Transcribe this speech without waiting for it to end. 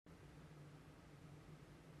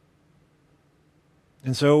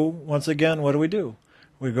And so, once again, what do?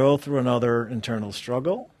 We go through another internal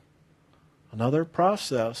struggle, another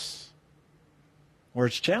process where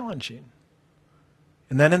it's challenging.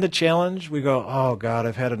 And then in the challenge, we go, oh God,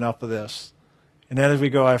 I've had enough of this. And then as we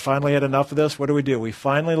go, I finally had enough of this, what do? We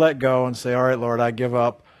finally let go and say, all right, Lord, I give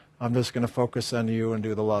up. I'm just going to focus on you and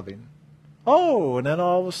do the loving. Oh, and then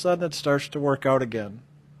all of a sudden it starts to work out again.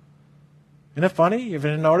 Isn't it funny? You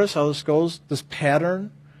ever notice how this goes, this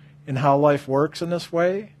pattern in how life works in this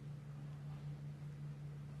way?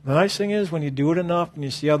 The nice thing is when you do it enough and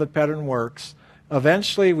you see how the pattern works,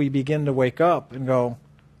 eventually we begin to wake up and go,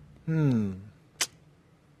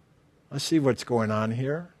 let's see what's going on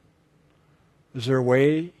here. Is there a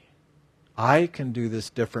way I can do this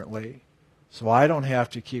differently so I don't have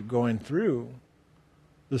to keep going through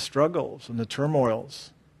the struggles and the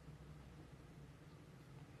turmoils?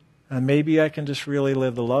 And maybe I can just really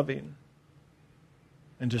live the loving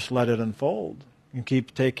and just let it unfold and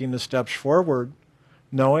keep taking the steps forward,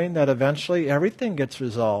 knowing that eventually everything gets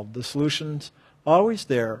resolved. The solution's always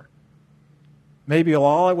there. Maybe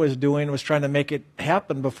all I was doing was trying to make it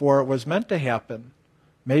happen before it was meant to happen.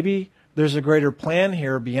 Maybe there's a greater plan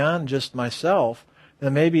here beyond just myself,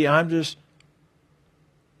 and maybe I'm just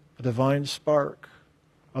a divine spark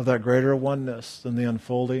of that greater oneness in the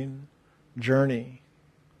unfolding journey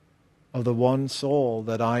of the one soul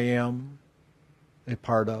that I am a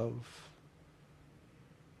part of.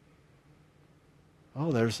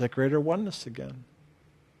 Oh, there's that greater oneness again.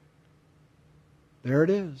 There it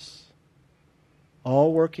is.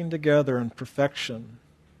 All working together in perfection.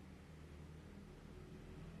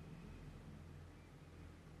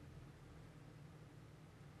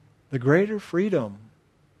 The greater freedom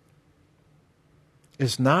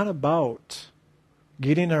is not about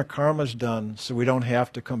getting our karmas done so we don't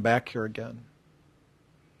have to come back here again.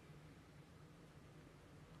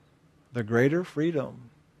 The greater freedom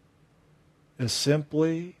is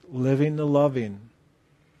simply living the loving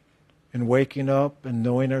and waking up and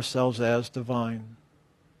knowing ourselves as divine.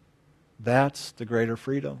 That's the greater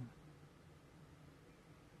freedom.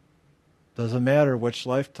 Doesn't matter which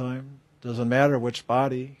lifetime, doesn't matter which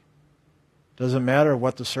body, doesn't matter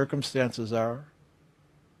what the circumstances are.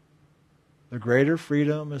 The greater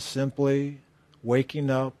freedom is simply waking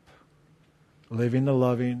up, living the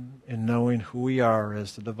loving, and knowing who we are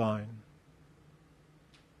as the divine.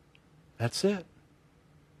 That's it.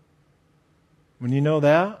 When you know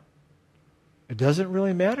that, it doesn't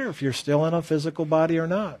really matter if you're still in a physical body or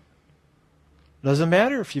not. It doesn't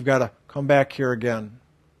matter if you've got to come back here again.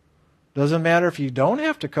 It doesn't matter if you don't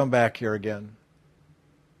have to come back here again.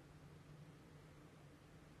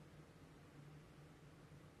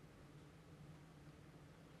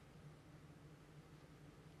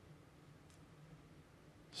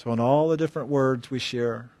 So in all the different words we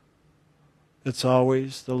share, it's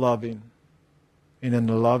always the loving. And in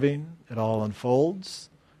the loving, it all unfolds.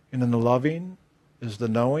 And in the loving is the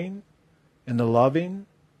knowing. In the loving,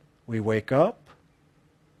 we wake up.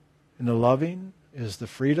 In the loving is the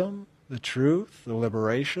freedom, the truth, the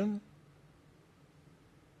liberation.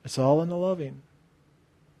 It's all in the loving.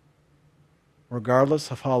 Regardless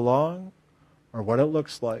of how long, or what it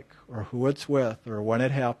looks like, or who it's with, or when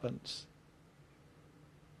it happens.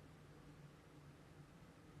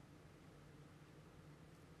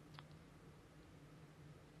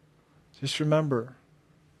 Just remember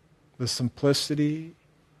the simplicity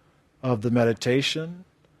of the meditation,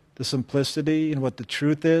 the simplicity in what the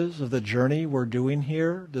truth is of the journey we're doing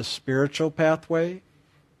here, this spiritual pathway.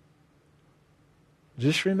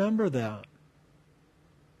 Just remember that.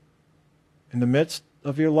 In the midst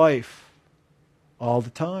of your life, all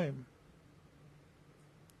the time.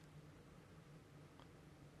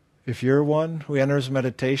 If you're one who enters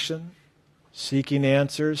meditation, seeking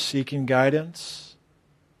answers, seeking guidance,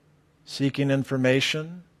 seeking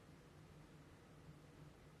information,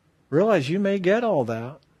 realize you may get all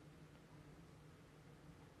that.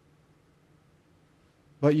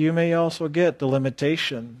 But you may also get the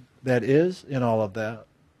limitation that is in all of that.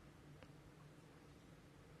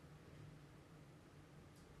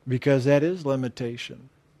 Because that is limitation.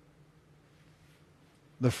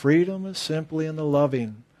 The freedom is simply in the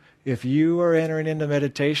loving. If you are entering into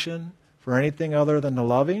meditation for anything other than the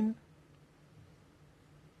loving,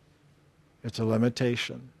 it's a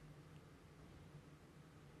limitation.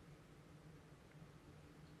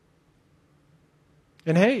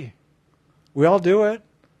 And hey, we all do it.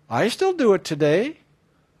 I still do it today.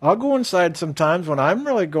 I'll go inside sometimes when I'm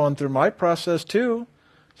really going through my process too,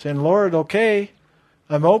 saying, Lord, okay,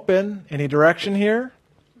 I'm open. Any direction here?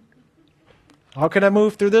 How can I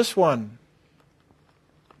move through this one?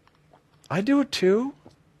 I do it too.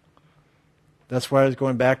 That's why I was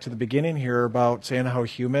going back to the beginning here about saying how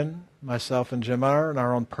human myself and Jim are in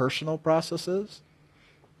our own personal processes.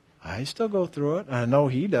 I still go through it. I know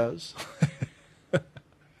he does. It's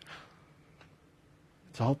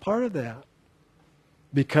all part of that.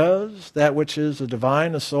 Because that which is the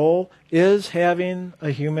divine, the soul, is having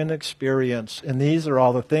a human experience. And these are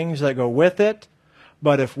all the things that go with it.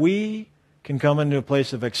 But if we can come into a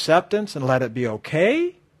place of acceptance and let it be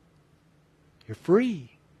okay, you're free.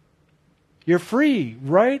 You're free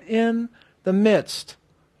right in the midst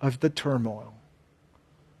of the turmoil.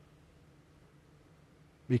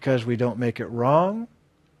 Because we don't make it wrong.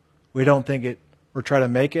 We don't think it, or try to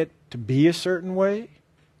make it to be a certain way.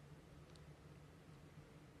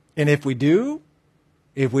 And if we do,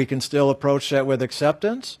 if we can still approach that with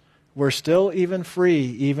acceptance, we're still even free,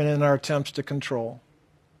 even in our attempts to control.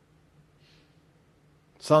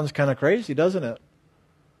 Sounds kind of crazy, doesn't it?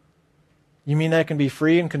 You mean I can be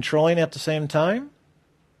free and controlling at the same time?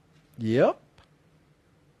 Yep.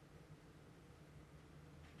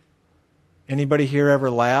 Anybody here ever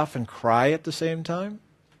laugh and cry at the same time?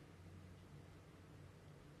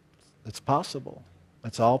 It's possible.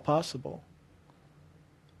 It's all possible.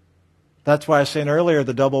 That's why I was saying earlier,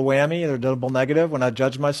 the double whammy or double negative, when I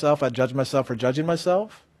judge myself for judging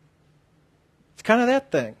myself. It's kind of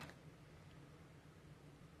that thing.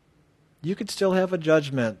 You could still have a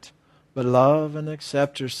judgment, but love and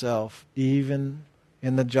accept yourself even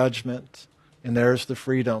in the judgment. And there's the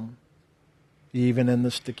freedom, even in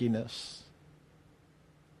the stickiness.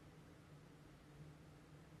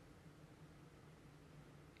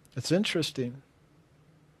 It's interesting.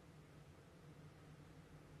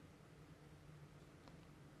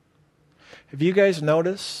 Have you guys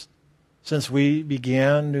noticed, since we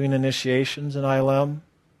began doing initiations in ILM,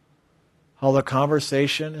 how the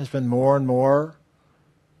conversation has been more and more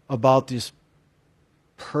about this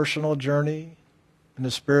personal journey and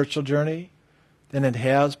the spiritual journey than it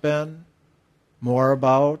has been more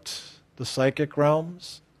about the psychic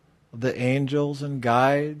realms, the angels and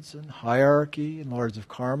guides and hierarchy and lords of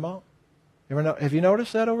karma? Have you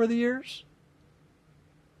noticed that over the years?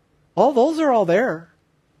 All those are all there.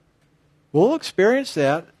 We'll experience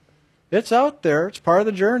that. It's out there. It's part of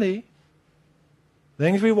the journey.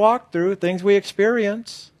 Things we walk through, things we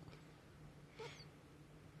experience.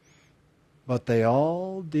 But they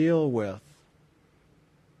all deal with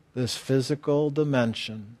this physical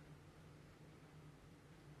dimension.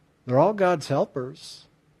 They're all God's helpers.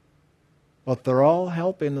 But they're all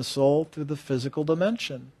helping the soul through the physical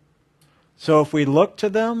dimension. So if we look to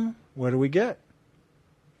them, what do we get?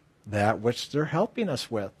 That which they're helping us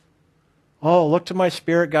with. Oh, look to my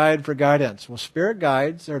spirit guide for guidance. Well, spirit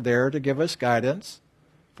guides are there to give us guidance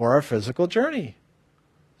for our physical journey.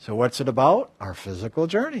 So what's it about? Our physical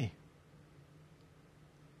journey.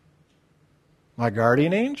 My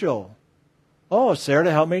guardian angel. Oh, it's there to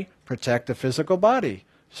help me protect the physical body.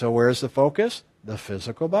 So where's the focus? The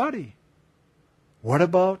physical body. What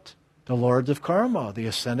about the lords of karma, the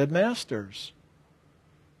ascended masters?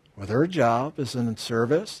 Well, their job is in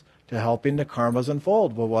service to helping the karmas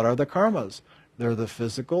unfold. Well, what are the karmas? They're the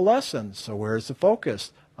physical lessons. So where's the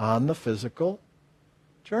focus? On the physical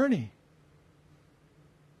journey.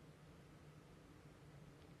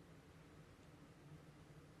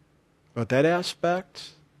 But that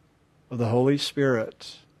aspect of the Holy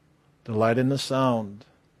Spirit, the light and the sound,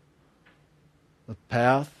 the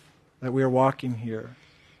path that we are walking here,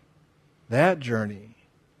 that journey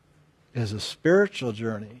is a spiritual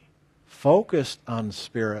journey focused on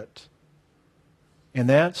spirit. And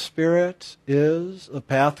that spirit is a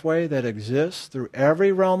pathway that exists through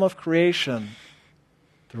every realm of creation,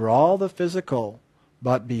 through all the physical,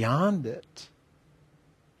 but beyond it.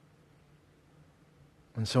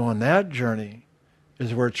 And so on that journey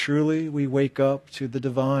is where truly we wake up to the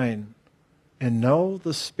divine and know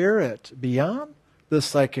the spirit beyond the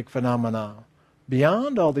psychic phenomena,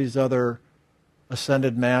 beyond all these other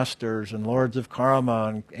ascended masters and lords of karma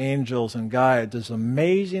and angels and guides, as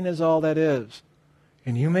amazing as all that is.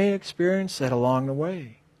 And you may experience that along the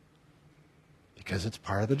way because it's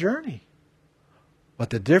part of the journey. But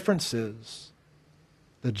the difference is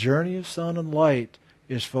the journey of sun and light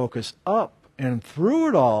is focused up and through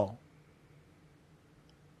it all,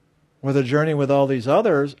 where the journey with all these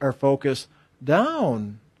others are focused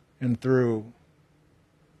down and through.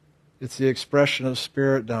 It's the expression of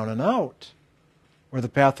spirit down and out, where the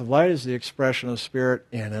path of light is the expression of spirit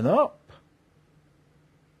in and up.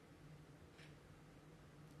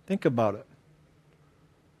 Think about it.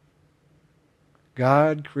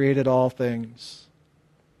 God created all things.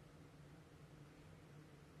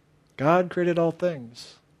 God created all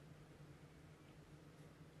things.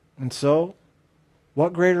 And so,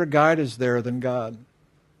 What greater guide is there than God?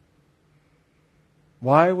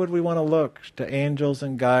 Why would we want to look to angels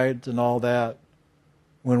and guides and all that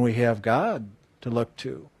when we have God to look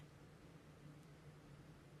to?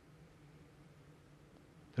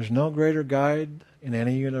 There's no greater guide in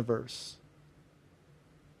any universe.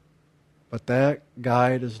 But that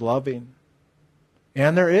guide is loving.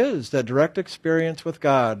 And there is that direct experience with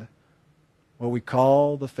God, what we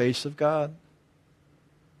call the face of God,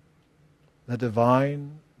 the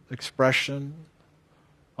divine expression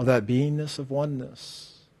of that beingness of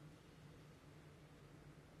oneness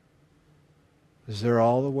is there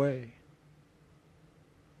all the way.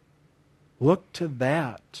 Look to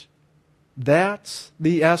that. That's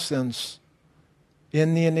the essence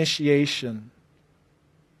in the initiation,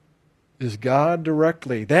 is God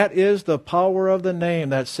directly. That is the power of the name.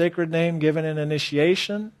 That sacred name given in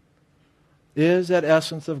initiation is that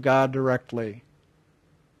essence of God directly.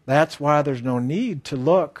 That's why there's no need to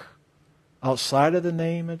look outside of the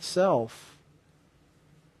name itself.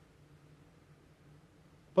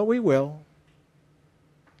 But we will.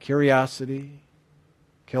 Curiosity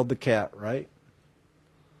killed the cat, right?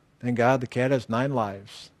 Thank God the cat has 9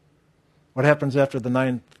 lives. What happens after the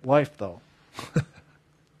 9th life, though?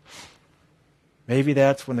 Maybe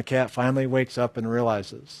that's when the cat finally wakes up and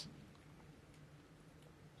realizes.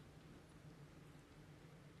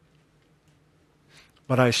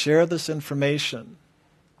 But I share this information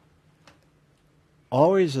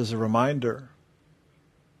always as a reminder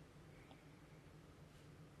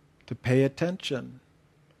to pay attention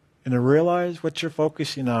and to realize what you're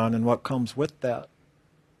focusing on and what comes with that.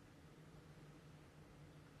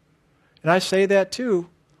 And I say that too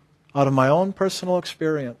out of my own personal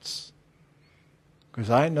experience, because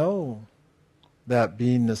I know that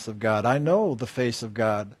beingness of God. I know the face of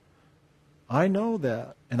God. I know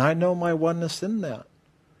that, and I know my oneness in that.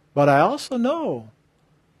 But I also know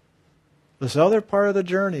this other part of the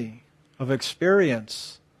journey of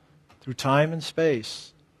experience through time and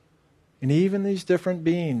space, and even these different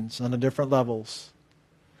beings on the different levels.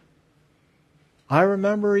 I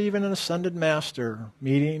remember even an ascended master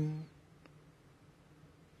meeting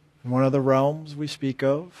in one of the realms we speak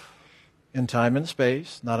of, in time and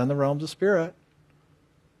space, not in the realms of spirit,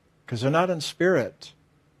 because they're not in spirit.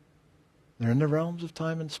 They're in the realms of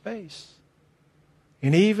time and space.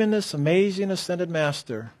 And even this amazing ascended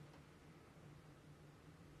master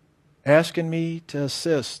asking me to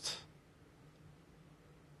assist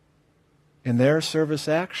in their service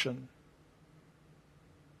action.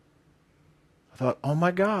 I thought, oh my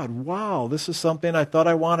God, wow, this is something I thought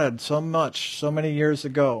I wanted so much, so many years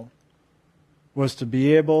ago, was to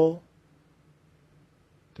be able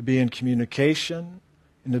to be in communication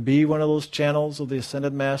and to be one of those channels of the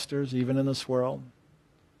ascended masters, even in this world.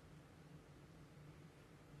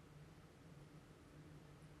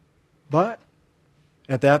 But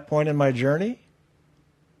at that point in my journey,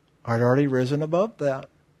 I'd already risen above that.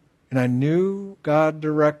 And I knew God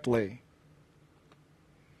directly.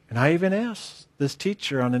 And I even asked this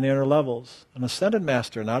teacher on the inner levels, an ascended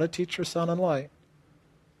master, not a teacher, son, and light,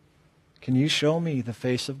 can you show me the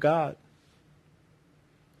face of God?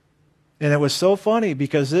 And it was so funny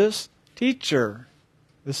because this teacher,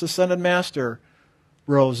 this ascended master,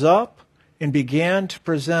 rose up and began to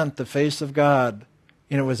present the face of God.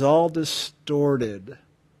 And it was all distorted.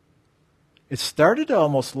 It started to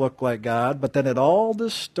almost look like God, but then it all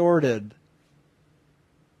distorted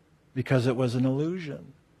because it was an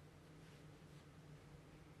illusion.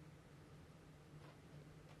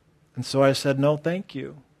 And so I said, no, thank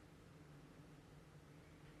you.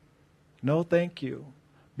 No, thank you.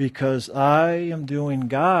 Because I am doing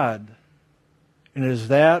God, and it is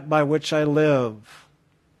that by which I live.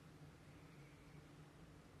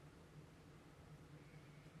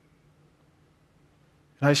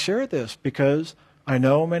 And I share this because I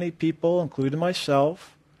know many people, including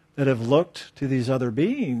myself, that have looked to these other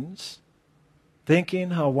beings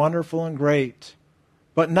thinking how wonderful and great,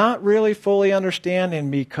 but not really fully understanding,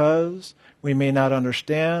 because we may not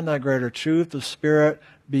understand that greater truth of spirit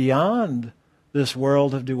beyond this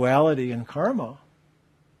world of duality and karma.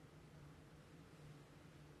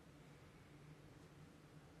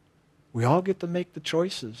 We all get to make the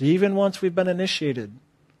choices, even once we've been initiated.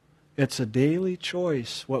 It's a daily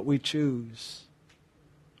choice what we choose,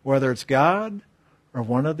 whether it's God or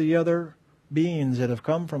one of the other beings that have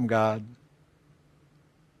come from God.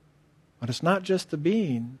 But it's not just the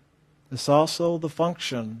being, it's also the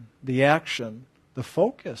function, the action, the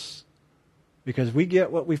focus. Because we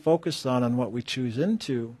get what we focus on and what we choose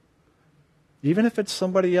into, even if it's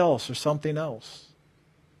somebody else or something else.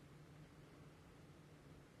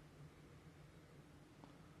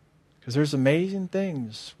 Because there's amazing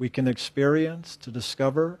things we can experience, to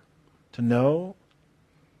discover, to know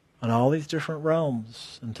on all these different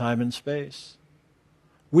realms in time and space.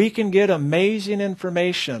 We can get amazing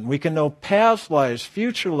information. We can know past lives,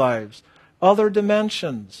 future lives, other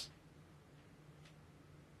dimensions.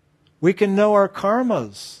 We can know our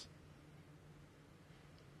karmas.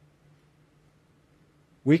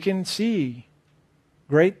 We can see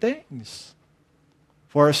great things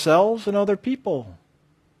for ourselves and other people.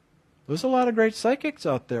 There's a lot of great psychics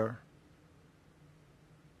out there.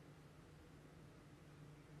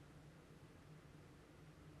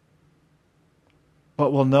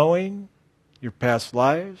 But will knowing your past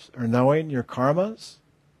lives, or knowing your karmas,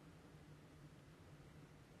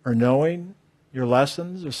 or knowing your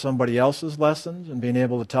lessons or somebody else's lessons and being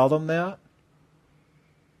able to tell them that,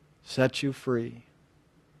 set you free?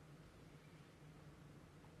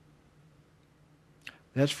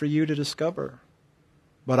 That's for you to discover.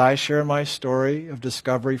 But I share my story of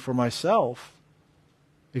discovery for myself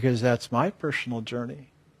because that's my personal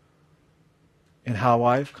journey and how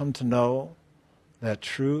I've come to know that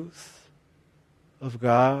truth of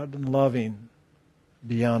God and loving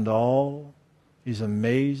beyond all these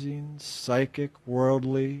amazing psychic,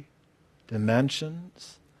 worldly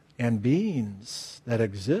dimensions and beings that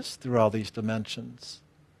exist through all these dimensions.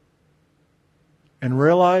 And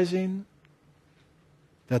realizing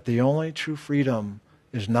that the only true freedom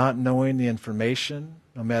is not knowing the information,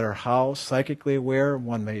 no matter how psychically aware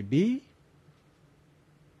one may be,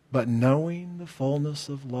 but knowing the fullness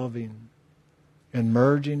of loving and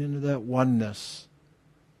merging into that oneness.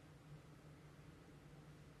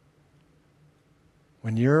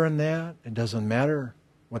 When you're in that, it doesn't matter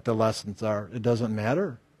what the lessons are. It doesn't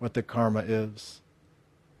matter what the karma is.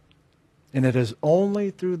 And it is only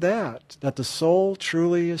through that that the soul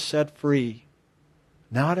truly is set free.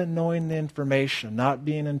 Not in knowing the information, not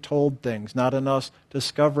being in told things, not in us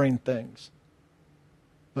discovering things,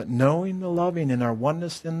 but knowing the loving and our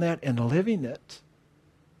oneness in that and living it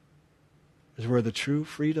is where the true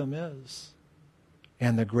freedom is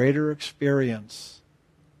and the greater experience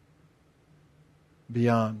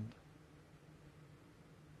beyond.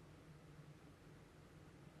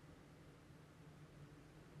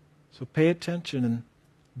 So pay attention and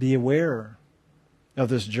be aware of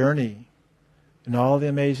this journey and all the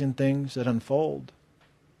amazing things that unfold.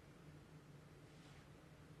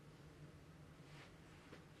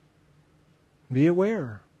 Be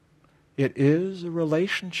aware. It is a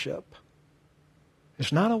relationship.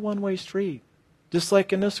 It's not a one-way street. Just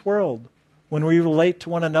like in this world, when we relate to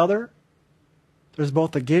one another, there's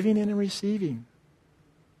both a giving and a receiving.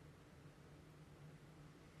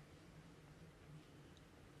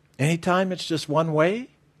 Anytime it's just one way,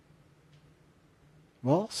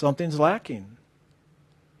 well, something's lacking.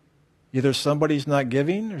 Either somebody's not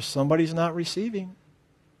giving or somebody's not receiving.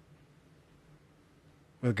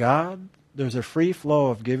 With God, there's a free flow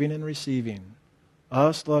of giving and receiving.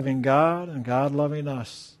 Us loving God and God loving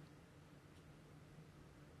us.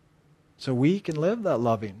 So we can live that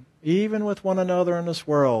loving, even with one another in this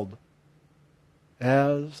world,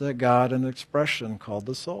 as that God and expression called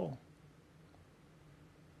the soul.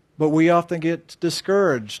 But we often get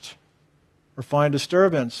discouraged or find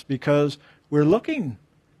disturbance because we're looking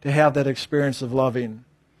to have that experience of loving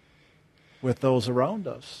with those around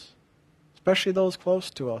us, especially those close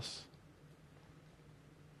to us.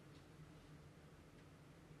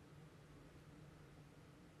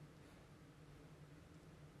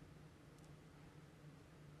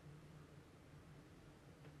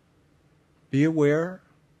 Be aware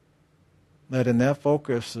that in that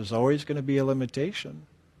focus there's always going to be a limitation.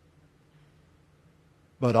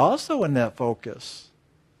 But also in that focus,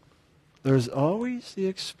 there's always the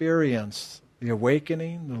experience, the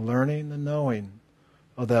awakening, the learning, the knowing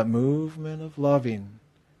of that movement of loving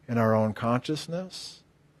in our own consciousness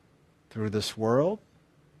through this world,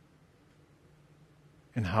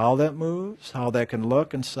 and how that moves, how that can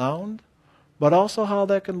look and sound, but also how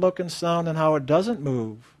that can look and sound and how it doesn't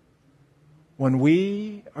move when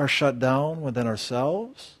we are shut down within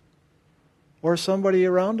ourselves or somebody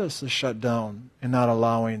around us is shut down and not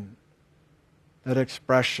allowing that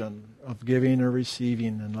expression of giving or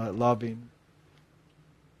receiving and loving.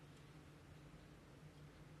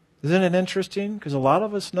 Isn't it interesting? Because a lot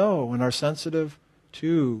of us know and are sensitive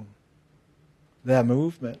to that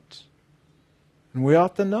movement. And we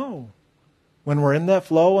often know when we're in that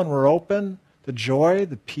flow and we're open, the joy,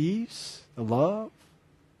 the peace, the love.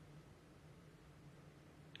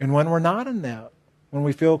 And when we're not in that, when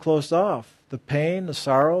we feel closed off, the pain, the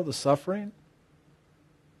sorrow, the suffering.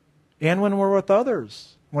 And when we're with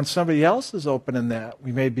others, When somebody else is open in that,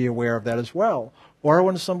 we may be aware of that as well. Or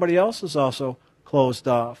when somebody else is also closed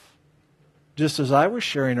off. Just as I was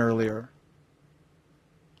sharing earlier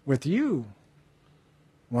with you,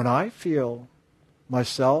 when I feel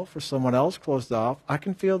myself or someone else closed off, I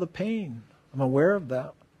can feel the pain. I'm aware of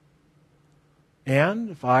that. And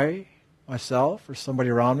if I, myself, or somebody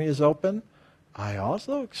around me is open, I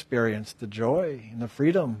also experience the joy and the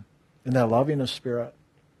freedom and that loving of spirit.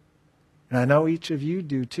 And I know each of you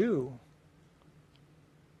do too.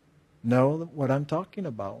 Know what I'm talking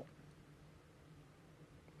about.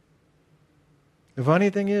 The funny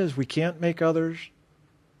thing is, we can't make others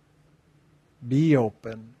be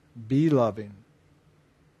open, be loving.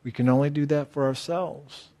 We can only do that for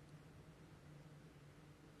ourselves.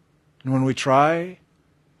 And when we try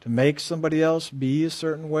to make somebody else be a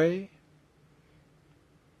certain way,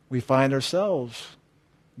 we find ourselves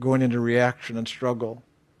going into reaction and struggle.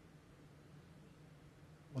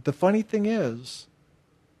 But the funny thing is,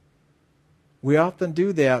 we often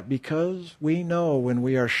do that because we know when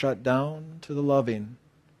we are shut down to the loving,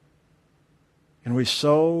 and we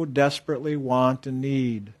so desperately want and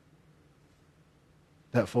need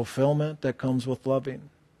that fulfillment that comes with loving.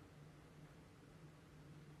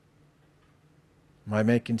 Am I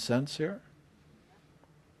making sense here?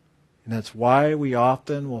 And that's why we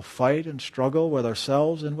often will fight and struggle with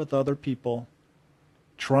ourselves and with other people,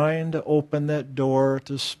 trying to open that door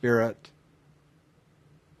to spirit,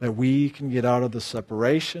 that we can get out of the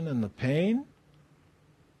separation and the pain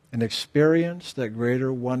and experience that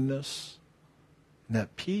greater oneness and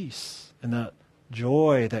that peace and that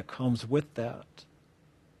joy that comes with that.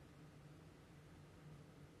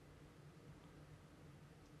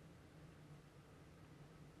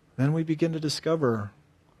 Then we begin to discover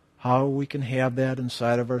how we can have that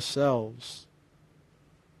inside of ourselves.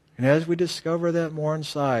 And as we discover that more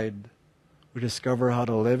inside, we discover how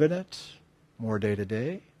to live in it more day to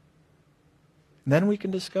day. And then we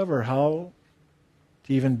can discover how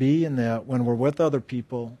to even be in that when we're with other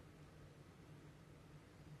people,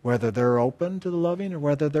 whether they're open to the loving or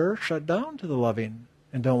whether they're shut down to the loving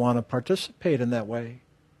and don't want to participate in that way.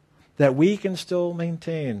 That we can still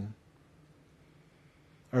maintain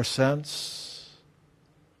our sense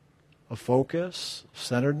of focus, of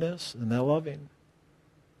centeredness, and that loving.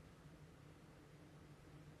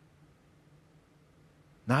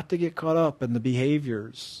 Not to get caught up in the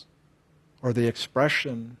behaviors or the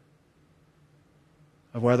expression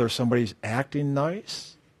of whether somebody's acting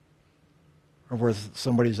nice or whether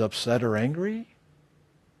somebody's upset or angry.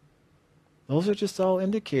 Those are just all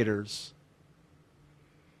indicators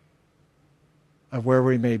of where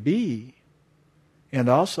we may be and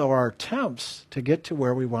also our attempts to get to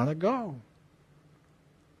where we want to go.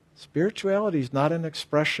 Spirituality is not an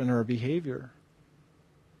expression or a behavior.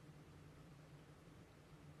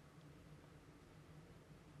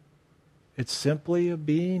 It's simply a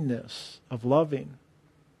beingness of loving.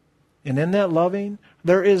 And in that loving,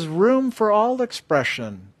 there is room for all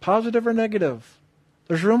expression, positive or negative.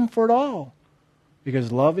 There's room for it all.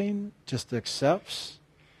 Because loving just accepts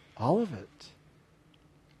all of it.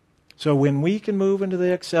 So when we can move into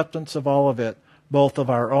the acceptance of all of it, both of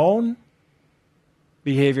our own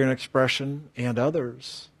behavior and expression and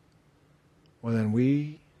others, well then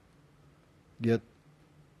we get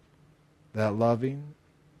that loving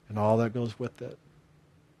and all that goes with it.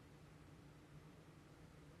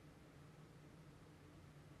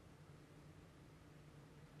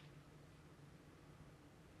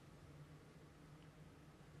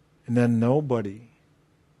 And then nobody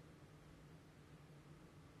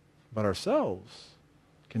but ourselves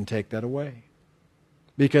can take that away.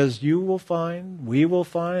 Because you will find, we will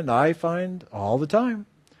find, I find all the time,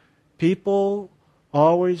 people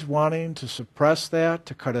always wanting to suppress that,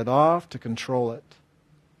 to cut it off, to control it.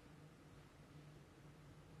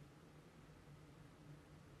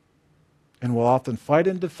 And we'll often fight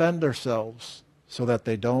and defend ourselves so that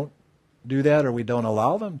they don't do that or we don't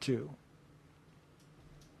allow them to.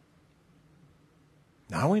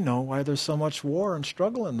 Now we know why there's so much war and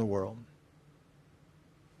struggle in the world.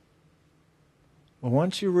 But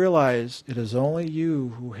once you realize it is only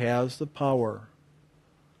you who has the power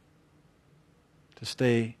to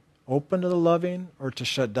stay open to the loving or to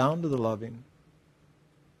shut down to the loving,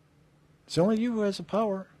 it's only you who has the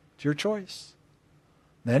power. It's your choice.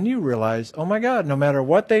 Then you realize, oh my God, no matter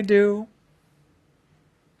what they do,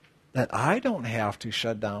 that I don't have to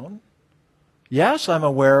shut down. Yes, I'm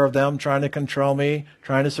aware of them trying to control me,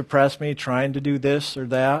 trying to suppress me, trying to do this or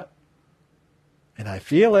that. And I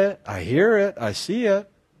feel it, I hear it, I see it.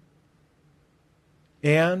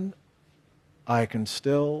 And I can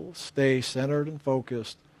still stay centered and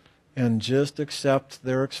focused and just accept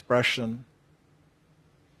their expression.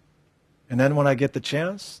 And then when I get the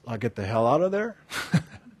chance, I'll get the hell out of there.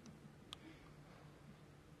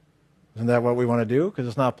 Isn't that what we want to do? Because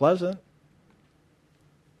it's not pleasant.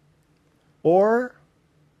 Or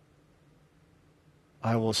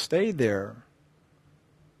I will stay there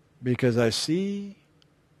because I see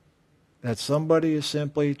that somebody is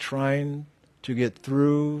simply trying to get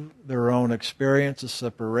through their own experience of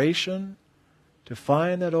separation to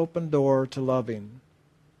find that open door to loving.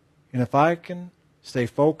 And if I can stay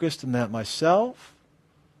focused in that myself,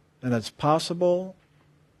 then it's possible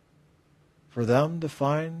for them to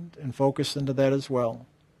find and focus into that as well.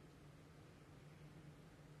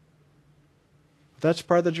 But that's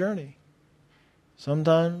part of the journey.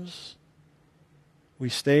 Sometimes we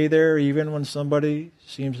stay there even when somebody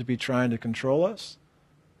seems to be trying to control us,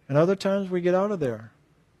 and other times we get out of there.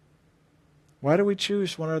 Why do we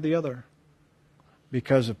choose one or the other?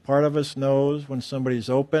 Because a part of us knows when somebody's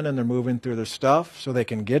open and they're moving through their stuff so they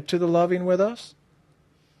can get to the loving with us.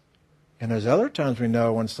 And there's other times we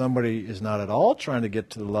know when somebody is not at all trying to get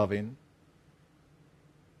to the loving.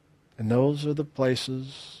 And those are the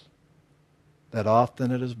places that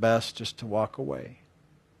often it is best just to walk away.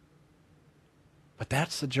 But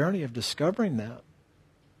that's the journey of discovering that.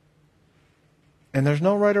 And there's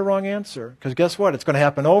no right or wrong answer. Because guess what? It's going to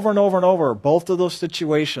happen over and over and over, both of those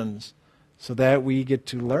situations, so that we get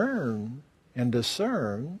to learn and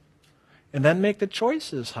discern and then make the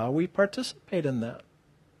choices how we participate in that.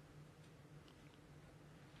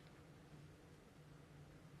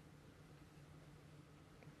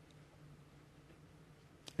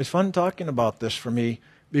 It's fun talking about this for me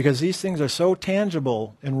because these things are so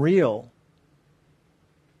tangible and real.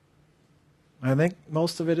 I think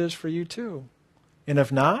most of it is for you too. And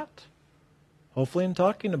if not, hopefully in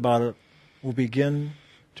talking about it, we'll begin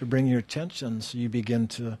to bring your attention so you begin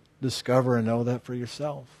to discover and know that for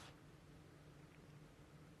yourself.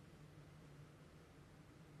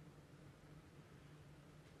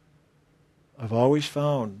 I've always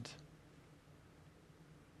found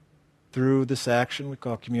through this action we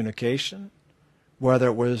call communication, whether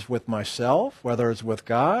it was with myself, whether it's with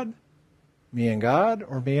God, me and God,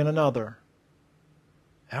 or me and another,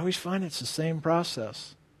 I always find it's the same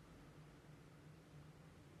process.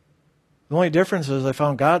 The only difference is I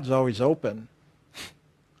found God's always open.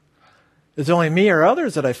 It's only me or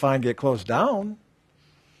others that I find get closed down.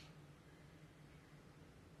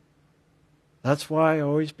 That's why I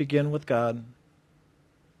always begin with God,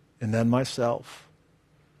 and then myself.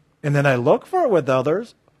 And then I look for it with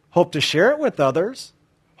others, hope to share it with others,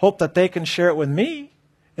 hope that they can share it with me,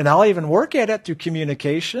 and I'll even work at it through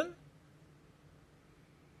communication.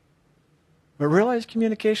 But realize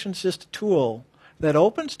communication is just a tool that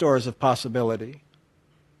opens doors of possibility.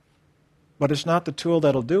 But it's not the tool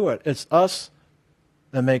that'll do it. It's us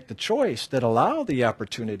that make the choice, that allow the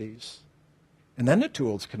opportunities. And then the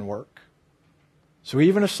tools can work. So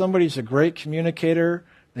even if somebody's a great communicator,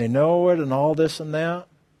 they know it and all this and that,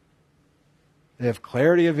 they have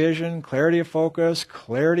clarity of vision, clarity of focus,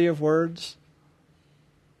 clarity of words,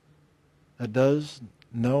 that does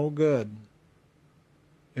no good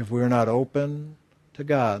if we're not open to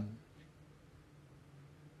God.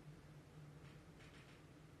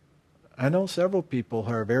 I know several people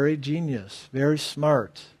who are very genius, very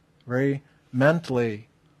smart, very mentally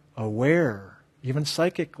aware, even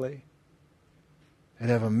psychically, and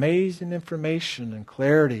have amazing information and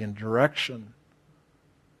clarity and direction.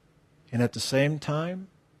 And at the same time,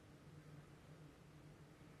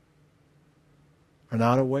 are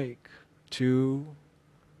not awake to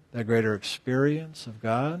that greater experience of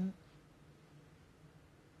God.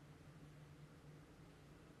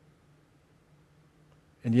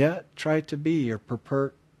 And yet try to be or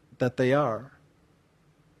purport that they are.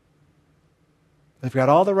 They've got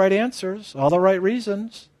all the right answers, all the right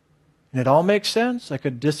reasons, and it all makes sense. I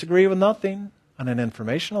could disagree with nothing on an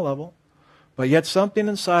informational level, but yet something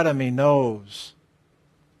inside of me knows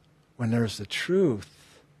when there's the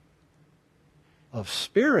truth of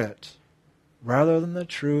spirit rather than the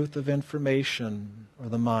truth of information or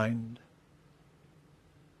the mind.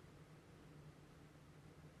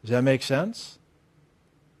 Does that make sense?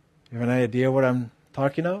 You have any idea what I'm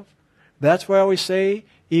talking of? That's why I always say,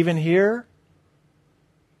 even here,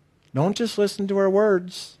 don't just listen to our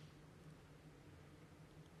words.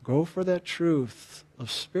 Go for that truth of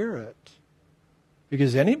spirit.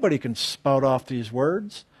 Because anybody can spout off these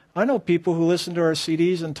words. I know people who listen to our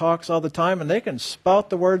CDs and talks all the time, and they can spout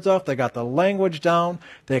the words off. They got the language down.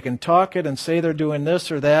 They can talk it and say they're doing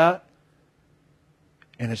this or that.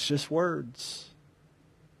 And it's just words.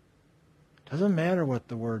 Doesn't matter what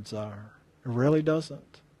the words are. It really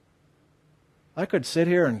doesn't. I could sit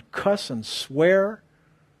here and cuss and swear,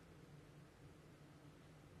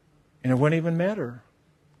 and it wouldn't even matter.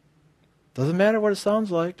 Doesn't matter what it sounds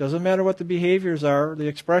like. Doesn't matter what the behaviors are, the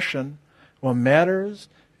expression. What matters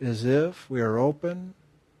is if we are open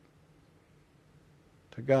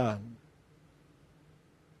to God.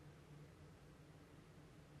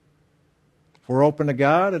 If we're open to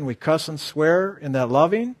God and we cuss and swear in that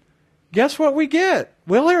loving, guess what we get?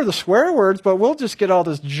 We'll hear the swear words, but we'll just get all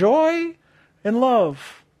this joy and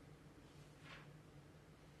love.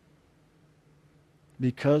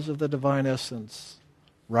 Because of the divine essence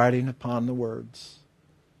riding upon the words.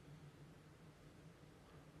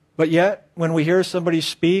 But yet, when we hear somebody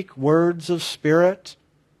speak words of spirit,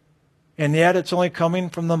 and yet it's only coming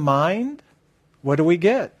from the mind, what do we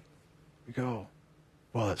get? We go,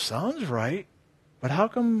 well, it sounds right, but how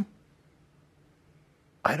come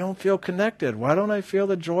I don't feel connected? Why don't I feel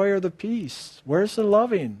the joy or the peace? Where's the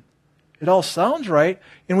loving? It all sounds right,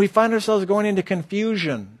 and we find ourselves going into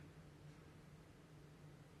confusion.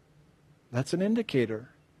 That's an indicator.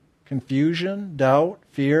 Confusion, doubt,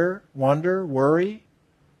 fear, wonder, worry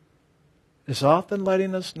is often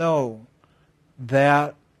letting us know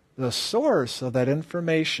that the source of that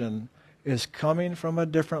information is coming from a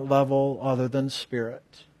different level other than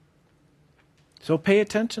spirit. So pay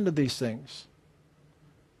attention to these things.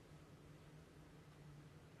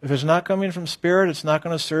 If it's not coming from spirit, it's not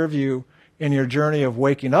going to serve you in your journey of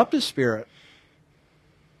waking up to spirit.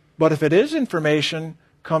 But if it is information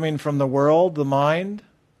coming from the world, the mind,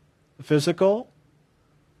 the physical,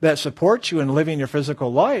 that supports you in living your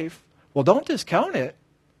physical life, well, don't discount it.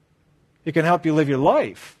 It can help you live your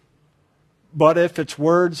life. But if it's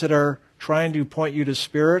words that are trying to point you to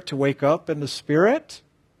spirit, to wake up in the spirit,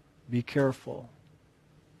 be careful.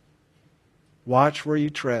 Watch where you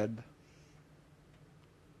tread.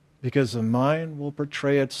 Because the mind will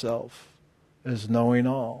portray itself as knowing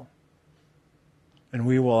all. And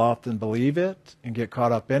we will often believe it and get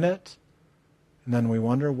caught up in it. And then we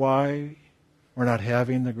wonder why we're not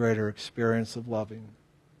having the greater experience of loving.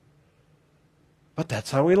 But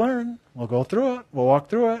that's how we learn. We'll go through it. We'll walk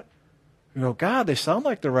through it. We go, God, they sound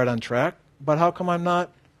like they're right on track, but how come I'm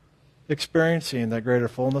not experiencing that greater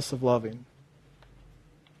fullness of loving?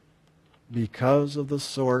 Because of the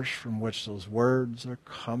source from which those words are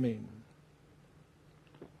coming.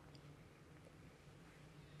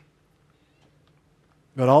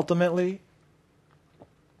 But ultimately,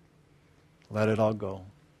 let it all go.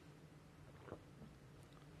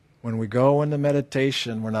 When we go into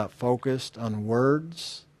meditation, we're not focused on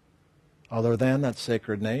words other than that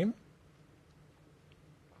sacred name.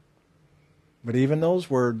 But even those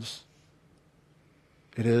words,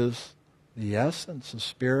 it is the essence of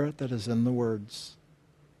spirit that is in the words.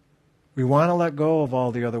 We want to let go of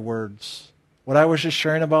all the other words. What I was just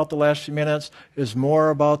sharing about the last few minutes is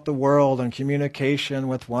more about the world and communication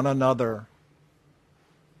with one another.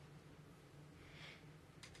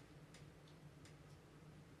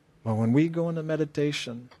 But when we go into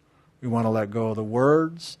meditation, we want to let go of the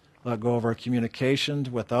words, let go of our communications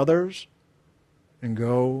with others, and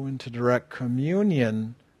go into direct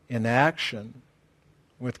communion in action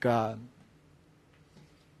with God.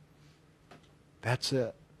 That's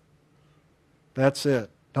it. That's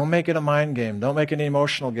it. Don't make it a mind game. Don't make it an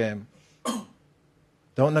emotional game.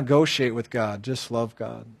 Don't negotiate with God. Just love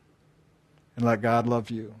God. And let God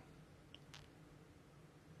love you.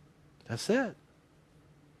 That's it.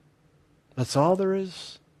 That's all there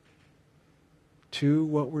is to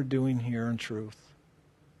what we're doing here in truth.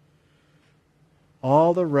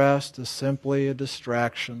 All the rest is simply a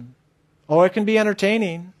distraction. Oh, it can be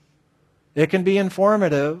entertaining. It can be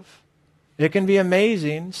informative. It can be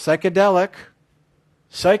amazing, psychedelic.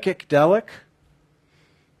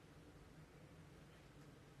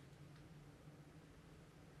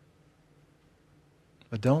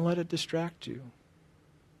 But don't let it distract you.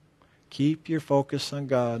 Keep your focus on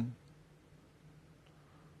God.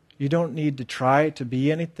 You don't need to try to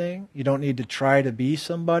be anything. You don't need to try to be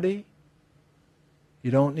somebody.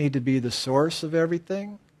 You don't need to be the source of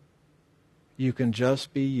everything. You can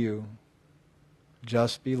just be you.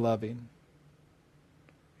 Just be loving.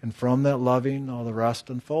 And from that loving, all the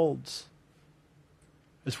rest unfolds.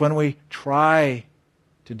 It's when we try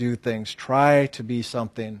to do things, try to be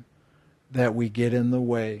something, that we get in the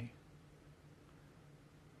way.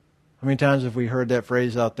 How many times have we heard that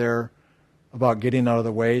phrase out there about getting out of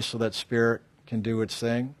the way so that spirit can do its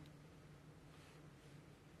thing?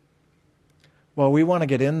 Well, we want to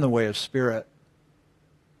get in the way of spirit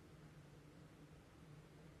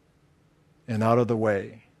and out of the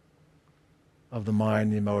way of the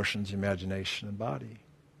mind, the emotions, the imagination, and body.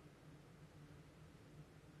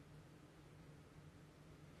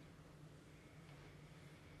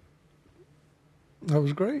 That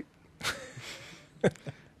was great.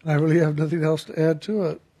 I really have nothing else to add to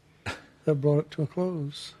it. That brought it to a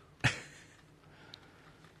close.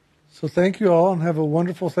 So thank you all and have a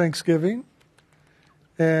wonderful Thanksgiving.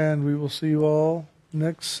 And we will see you all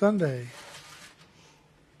next Sunday.